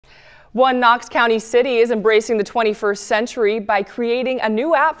One Knox County city is embracing the 21st century by creating a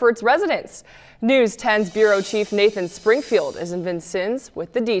new app for its residents. News 10's Bureau Chief Nathan Springfield is in Vincennes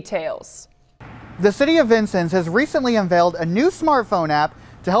with the details. The city of Vincennes has recently unveiled a new smartphone app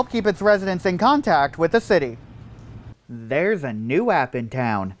to help keep its residents in contact with the city. There's a new app in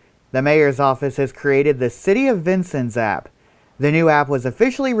town. The mayor's office has created the City of Vincennes app. The new app was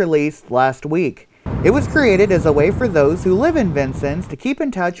officially released last week. It was created as a way for those who live in Vincennes to keep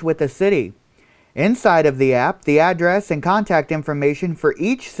in touch with the city. Inside of the app, the address and contact information for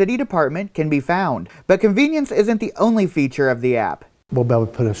each city department can be found. But convenience isn't the only feature of the app. We'll be able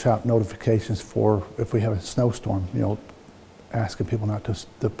to put a shop notifications for if we have a snowstorm, asking people not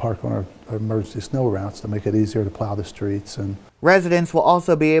to park on our emergency snow routes to make it easier to plow the streets. And residents will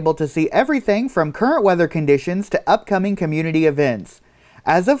also be able to see everything from current weather conditions to upcoming community events.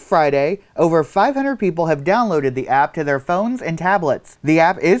 As of Friday, over 500 people have downloaded the app to their phones and tablets. The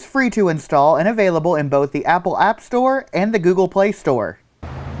app is free to install and available in both the Apple App Store and the Google Play Store.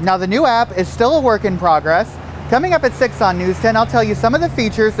 Now, the new app is still a work in progress. Coming up at 6 on News 10, I'll tell you some of the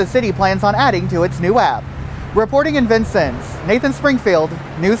features the city plans on adding to its new app. Reporting in Vincennes, Nathan Springfield,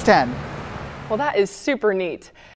 News 10. Well, that is super neat.